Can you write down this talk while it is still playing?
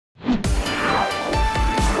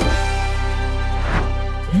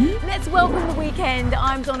Let's welcome the weekend.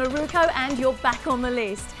 I'm Donna Rucco and you're back on the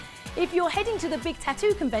list. If you're heading to the big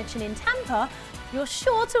tattoo convention in Tampa, you're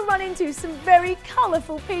sure to run into some very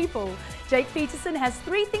colourful people. Jake Peterson has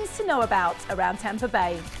 3 things to know about around Tampa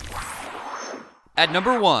Bay. At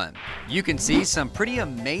number 1, you can see some pretty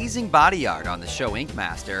amazing body art on the show Ink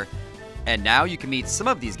Master. And now you can meet some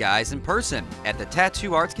of these guys in person at the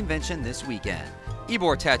Tattoo Arts Convention this weekend.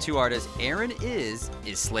 Ybor tattoo artist Aaron is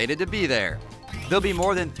slated to be there. There'll be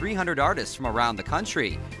more than 300 artists from around the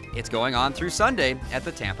country. It's going on through Sunday at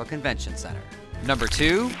the Tampa Convention Center. Number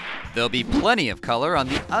 2, there'll be plenty of color on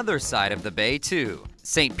the other side of the bay too.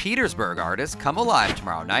 St. Petersburg artists come alive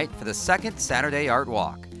tomorrow night for the second Saturday Art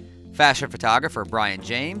Walk. Fashion photographer Brian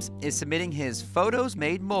James is submitting his Photos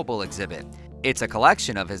Made Mobile exhibit. It's a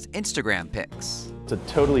collection of his Instagram pics. It's a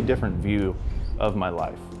totally different view of my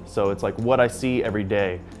life. So it's like what I see every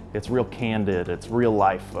day. It's real candid, it's real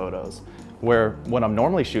life photos. Where when I'm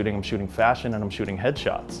normally shooting, I'm shooting fashion and I'm shooting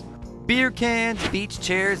headshots. Beer cans, beach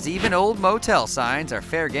chairs, even old motel signs are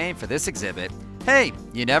fair game for this exhibit. Hey,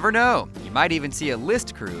 you never know. You might even see a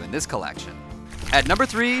list crew in this collection. At number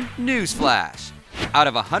 3, Newsflash. Out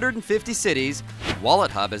of 150 cities, Wallet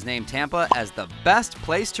Hub has named Tampa as the best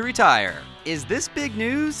place to retire. Is this big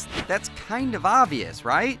news? That's kind of obvious,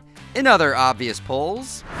 right? In other obvious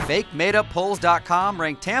polls, FakeMadeUpPolls.com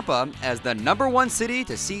ranked Tampa as the #1 city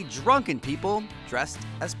to see drunken people dressed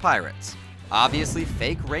as pirates. Obviously,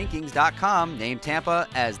 FakeRankings.com named Tampa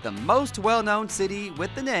as the most well-known city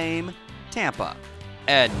with the name Tampa.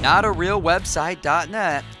 And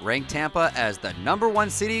NotARealWebsite.net ranked Tampa as the #1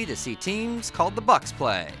 city to see teams called the Bucks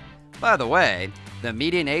play. By the way, the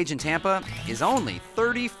median age in Tampa is only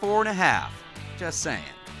 34.5. Just saying.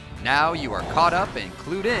 Now you are caught up and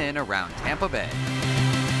clued in around Tampa Bay.